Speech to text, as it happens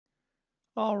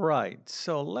All right,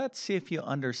 so let's see if you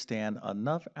understand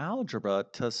enough algebra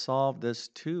to solve this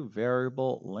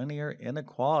two-variable linear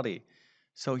inequality.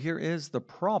 So here is the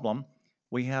problem.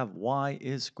 We have y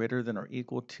is greater than or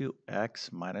equal to x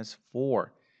minus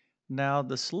 4. Now,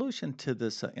 the solution to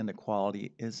this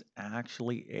inequality is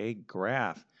actually a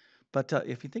graph. But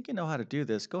if you think you know how to do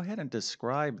this, go ahead and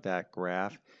describe that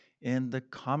graph in the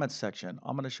comment section.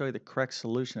 I'm going to show you the correct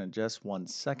solution in just 1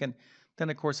 second. Then,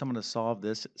 of course, I'm going to solve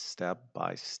this step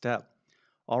by step.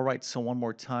 All right, so one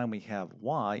more time, we have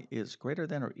y is greater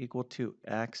than or equal to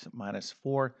x minus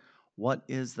 4. What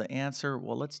is the answer?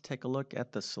 Well, let's take a look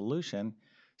at the solution.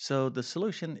 So the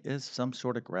solution is some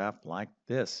sort of graph like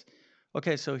this.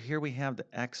 Okay, so here we have the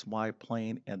xy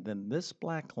plane, and then this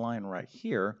black line right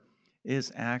here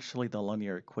is actually the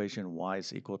linear equation y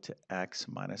is equal to x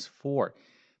minus 4.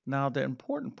 Now, the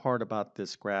important part about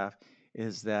this graph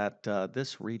is that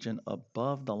this region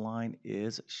above the line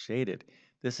is shaded.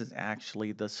 This is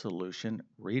actually the solution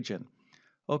region.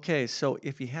 Okay, so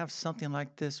if you have something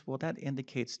like this, well, that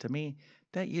indicates to me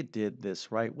that you did this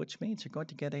right, which means you're going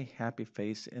to get a happy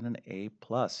face and an A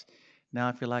plus. Now,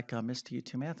 if you're like Mr.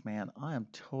 YouTube Math Man, I am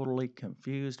totally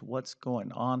confused. What's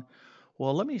going on?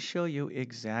 Well, let me show you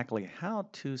exactly how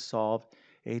to solve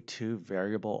a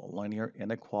two-variable linear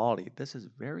inequality. This is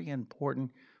very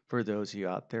important for those of you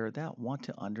out there that want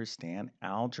to understand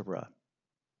algebra.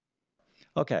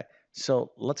 Okay,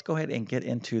 so let's go ahead and get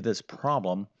into this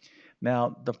problem.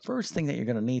 Now, the first thing that you're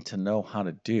going to need to know how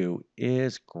to do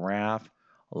is graph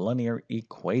linear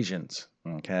equations.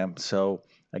 Okay, so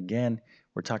again,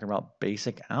 we're talking about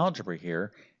basic algebra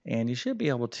here, and you should be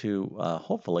able to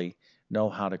hopefully know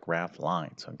how to graph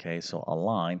lines. Okay, so a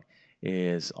line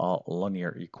is a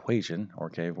linear equation.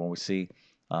 Okay, when we see,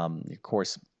 of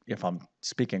course, if I'm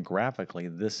speaking graphically,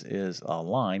 this is a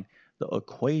line. The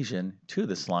equation to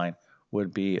this line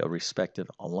would be a respective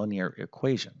linear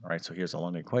equation, right? So here's a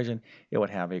linear equation. It would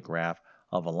have a graph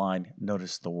of a line.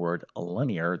 Notice the word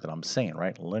linear that I'm saying,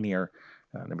 right? Linear.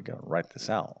 Let me go write this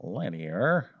out.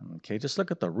 Linear. Okay, just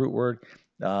look at the root word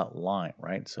line,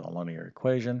 right? So a linear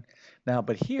equation. Now,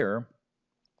 but here,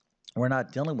 we're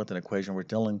not dealing with an equation. We're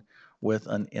dealing with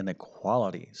an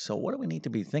inequality. So what do we need to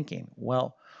be thinking?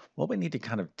 Well, what we need to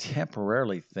kind of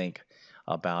temporarily think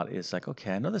about is like,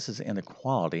 okay, I know this is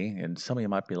inequality, and some of you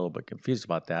might be a little bit confused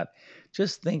about that.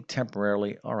 Just think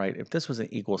temporarily, all right, if this was an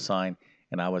equal sign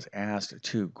and I was asked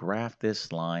to graph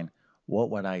this line, what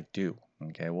would I do?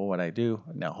 Okay, what would I do?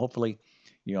 Now, hopefully,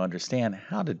 you understand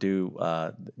how to do,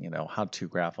 how to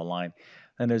graph a line.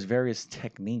 And there's various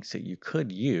techniques that you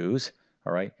could use,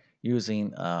 all right,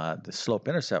 using the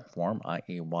slope-intercept form,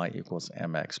 i.e. y equals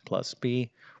mx plus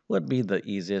b, would be the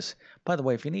easiest. By the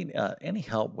way, if you need any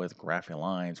help with graphing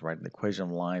lines, right, the equation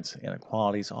of lines,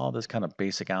 inequalities, all this kind of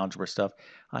basic algebra stuff,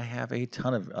 I have a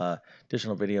ton of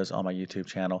additional videos on my YouTube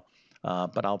channel.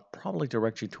 But I'll probably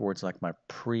direct you towards like my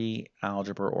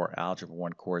pre-algebra or algebra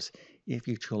 1 course if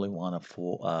you truly want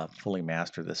to fully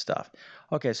master this stuff.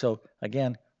 Okay, so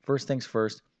again, first things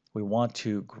first, we want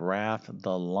to graph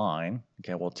the line.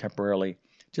 Okay, we'll temporarily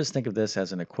just think of this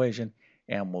as an equation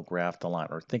and we'll graph the line,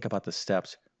 or think about the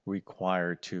steps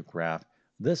required to graph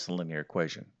this linear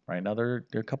equation, right? Now, there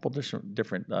are a couple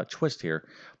different twists here,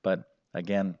 but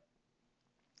again,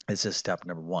 this is step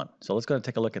number 1. So let's go and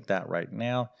take a look at that right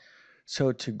now.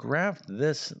 So to graph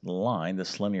this line,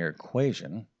 this linear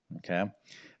equation, okay,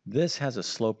 this has a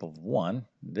slope of 1.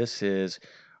 This is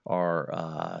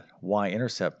our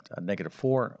y-intercept,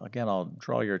 -4. Again, I'll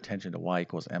draw your attention to y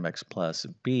equals mx plus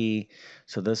b.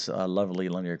 So this lovely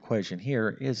linear equation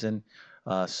here is in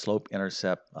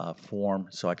slope-intercept form.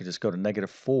 So I can just go to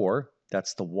 -4.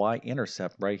 That's the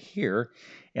y-intercept right here.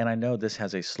 And I know this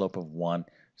has a slope of 1.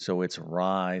 So its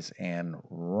rise and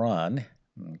run,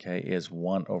 okay, is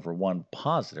 1 over 1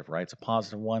 positive, right? It's a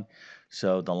positive 1.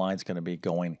 So the line's going to be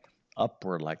going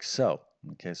upward like so.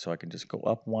 Okay, so I can just go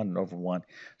up 1 and over 1.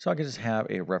 So I can just have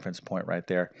a reference point right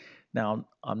there. Now,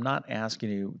 I'm not asking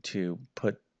you to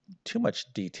put too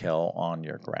much detail on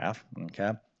your graph,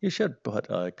 okay? You should put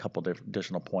a couple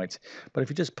additional points. But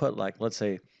if you just put, like, let's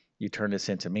say you turn this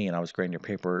into me and I was grading your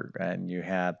paper and you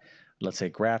had, let's say,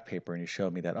 graph paper, and you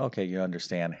showed me that, okay, you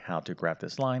understand how to graph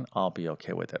this line, I'll be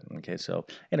okay with it. Okay, so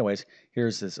anyways,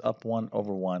 here's this up 1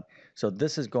 over 1. So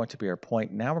this is going to be our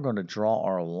point. Now we're going to draw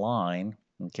our line,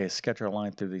 okay, sketch our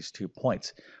line through these 2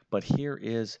 points. But here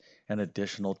is an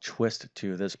additional twist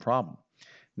to this problem.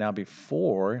 Now,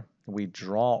 before we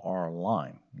draw our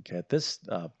line, okay, at this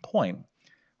point,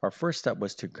 our first step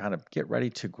was to kind of get ready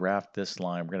to graph this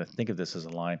line. We're going to think of this as a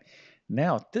line.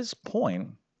 Now, at this point,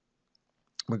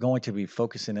 we're going to be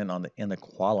focusing in on the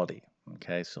inequality.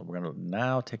 Okay, so we're going to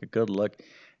now take a good look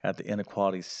at the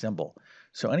inequality symbol.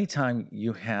 So anytime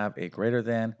you have a greater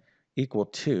than, equal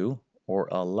to, or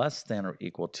a less than or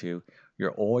equal to,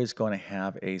 you're always going to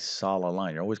have a solid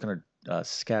line. You're always going to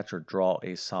sketch or draw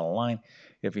a solid line.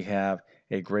 If you have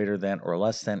a greater than or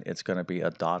less than, it's going to be a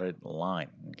dotted line,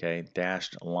 okay,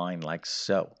 dashed line like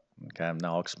so. Okay,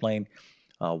 now I'll explain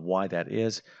why that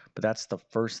is. But that's the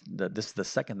first, this is the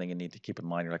second thing you need to keep in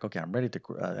mind. You're like, okay, I'm ready to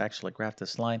actually graph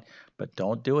this line, but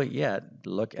don't do it yet.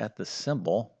 Look at the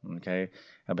symbol, okay?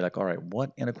 And be like, all right,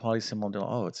 what inequality symbol do I,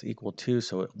 oh, it's equal to.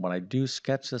 So when I do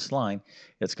sketch this line,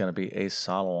 it's going to be a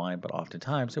solid line, but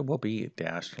oftentimes it will be a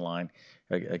dashed line.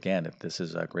 Again, if this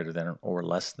is greater than or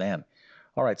less than.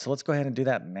 All right, so let's go ahead and do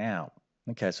that now.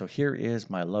 Okay, so here is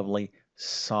my lovely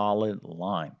solid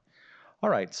line. All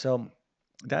right, so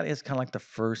that is kind of like the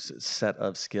first set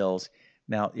of skills.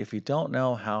 Now, if you don't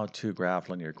know how to graph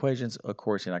linear equations, of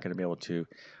course, you're not going to be able to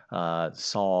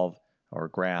solve or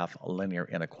graph linear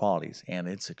inequalities. And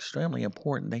it's extremely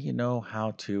important that you know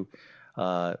how to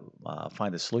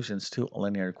find the solutions to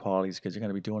linear inequalities because you're going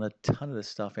to be doing a ton of this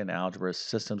stuff in algebra,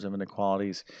 systems of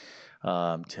inequalities,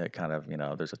 to kind of,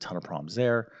 there's a ton of problems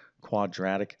there.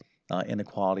 Quadratic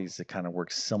inequalities that kind of work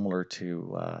similar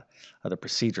to the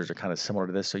procedures are kind of similar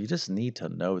to this. So you just need to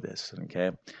know this,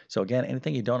 okay? So again,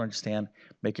 anything you don't understand,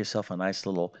 make yourself a nice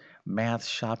little math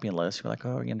shopping list. You're like,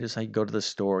 oh, just like go to the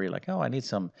store. You're like, oh, I need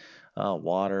some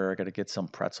water. I got to get some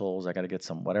pretzels. I got to get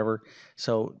some whatever.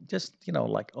 So just,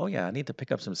 like, oh yeah, I need to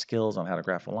pick up some skills on how to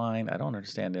graph a line. I don't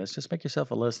understand this. Just make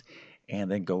yourself a list and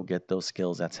then go get those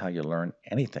skills. That's how you learn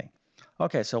anything.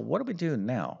 Okay, so what do we do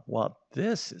now? Well,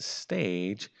 this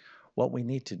stage, what we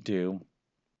need to do.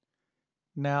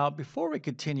 Now, before we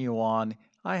continue on,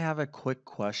 I have a quick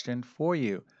question for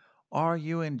you. Are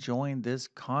you enjoying this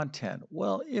content?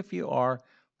 Well, if you are,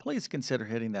 please consider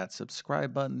hitting that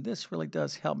subscribe button. This really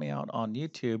does help me out on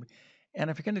YouTube. And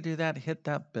if you're going to do that, hit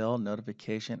that bell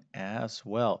notification as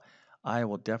well. I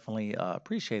will definitely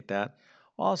appreciate that.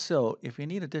 Also, if you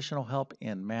need additional help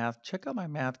in math, check out my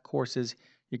math courses.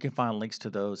 You can find links to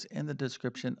those in the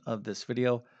description of this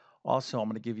video. Also, I'm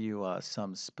going to give you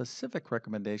some specific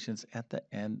recommendations at the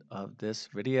end of this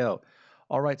video.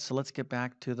 All right, so let's get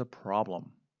back to the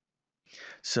problem.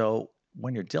 So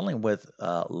when you're dealing with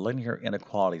linear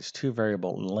inequalities, two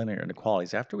variable linear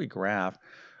inequalities, after we graph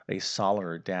a solid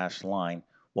or dashed line,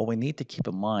 what we need to keep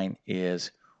in mind is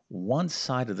one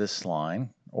side of this line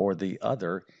or the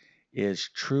other is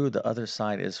true, the other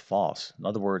side is false. In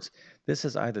other words, this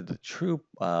is either the true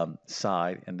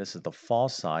side and this is the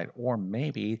false side, or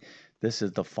maybe this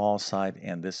is the false side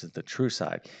and this is the true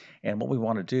side. And what we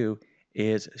want to do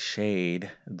is shade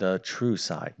the true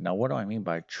side. Now, what do I mean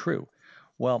by true?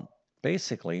 Well,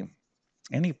 basically,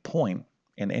 any point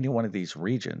in any one of these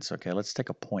regions, okay, let's take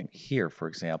a point here, for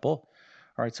example.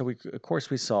 All right, so of course,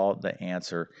 we saw the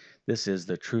answer. This is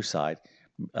the true side.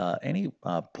 Any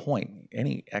point,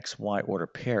 any XY order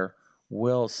pair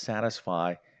will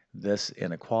satisfy this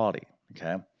inequality,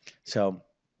 okay? So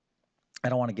I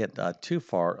don't want to get too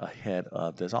far ahead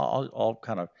of this. I'll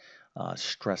kind of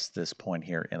stress this point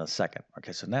here in a second.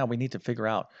 Okay, so now we need to figure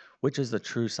out which is the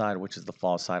true side, which is the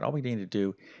false side. All we need to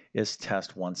do is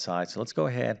test one side. So let's go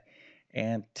ahead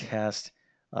and test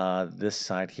this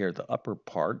side here, the upper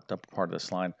part of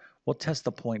this line. We'll test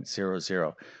the point 0,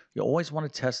 0. You always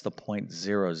want to test the point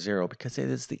 0, 0 because it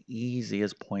is the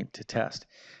easiest point to test.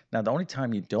 Now, the only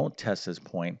time you don't test this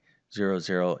point 0,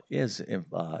 0 is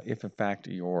if in fact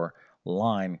your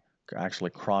line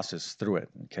actually crosses through it.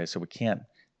 Okay, so we can't,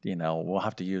 we'll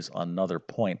have to use another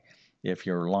point if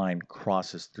your line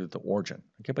crosses through the origin.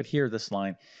 Okay, but here this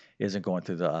line isn't going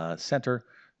through the center,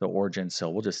 the origin, so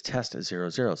we'll just test at 0,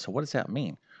 0. So what does that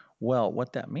mean? Well,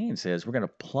 what that means is we're going to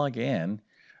plug in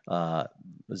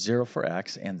 0 for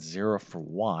x and 0 for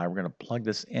y. We're going to plug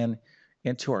this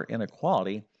into our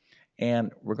inequality,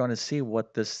 and we're going to see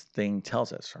what this thing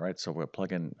tells us. All right, so we'll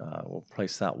plug in, we'll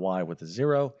replace that y with a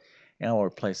 0, and we'll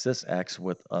replace this x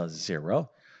with a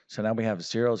 0. So now we have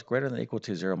 0 is greater than or equal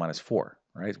to 0 minus 4,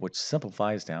 right? Which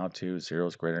simplifies down to 0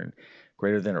 is greater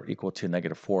than or equal to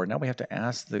negative 4. Now we have to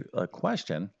ask the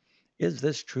question, is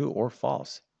this true or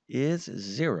false? Is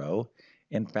 0,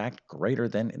 in fact, greater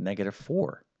than negative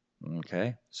 4?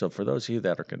 Okay, so for those of you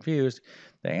that are confused,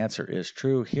 the answer is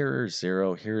true. Here's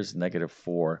 0, here's negative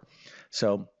 4.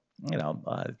 So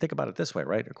think about it this way,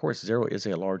 right? Of course, 0 is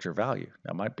a larger value.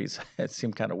 That might be, it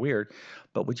seemed kind of weird,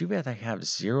 but would you rather have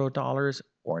 $0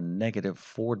 or negative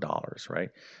 $4, right?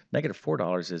 Negative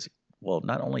 $4 is, well,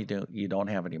 not only do you don't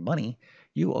have any money,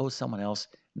 you owe someone else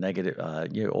negative,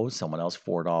 you owe someone else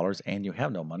 $4 and you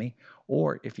have no money,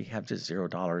 or if you have just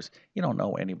 $0, you don't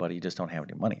know anybody, you just don't have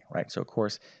any money, right? So, of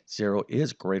course, zero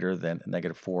is greater than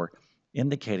 -4,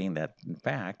 indicating that, in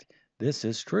fact, this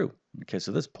is true. Okay,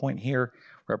 so this point here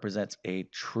represents a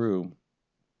true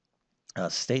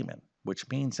statement, which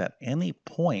means that any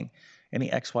point, any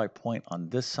XY point on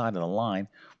this side of the line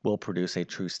will produce a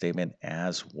true statement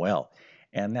as well.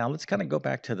 And now let's kind of go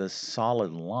back to the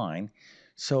solid line.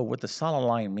 So what the solid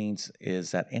line means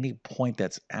is that any point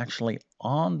that's actually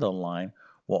on the line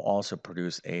will also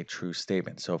produce a true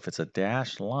statement. So if it's a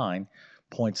dashed line,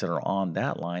 points that are on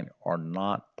that line are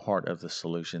not part of the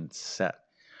solution set.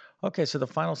 Okay, so the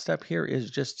final step here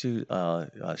is just to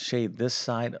shade this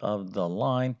side of the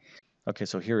line. Okay,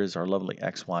 so here is our lovely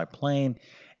XY plane,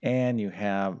 and you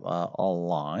have a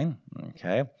line,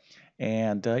 okay?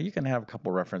 And you can have a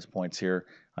couple reference points here.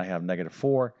 I have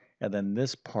 -4, and then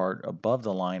this part above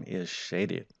the line is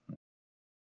shaded.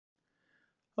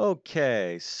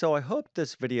 Okay, so I hope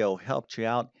this video helped you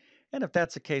out. And if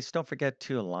that's the case, don't forget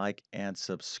to like and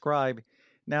subscribe.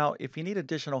 Now, if you need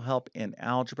additional help in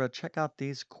algebra, check out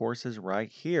these courses right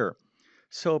here.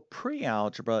 So,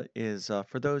 pre-algebra is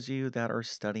for those of you that are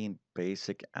studying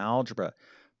basic algebra.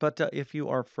 But if you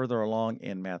are further along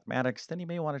in mathematics, then you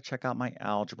may want to check out my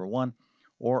Algebra 1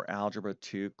 or Algebra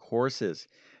 2 courses.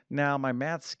 Now, my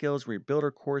Math Skills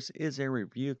Rebuilder course is a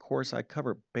review course. I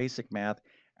cover basic math,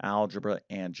 algebra,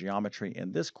 and geometry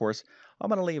in this course. I'm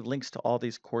going to leave links to all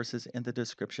these courses in the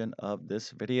description of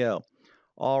this video.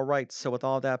 All right, so with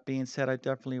all that being said, I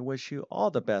definitely wish you all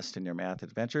the best in your math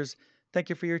adventures. Thank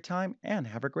you for your time and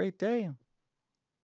have a great day.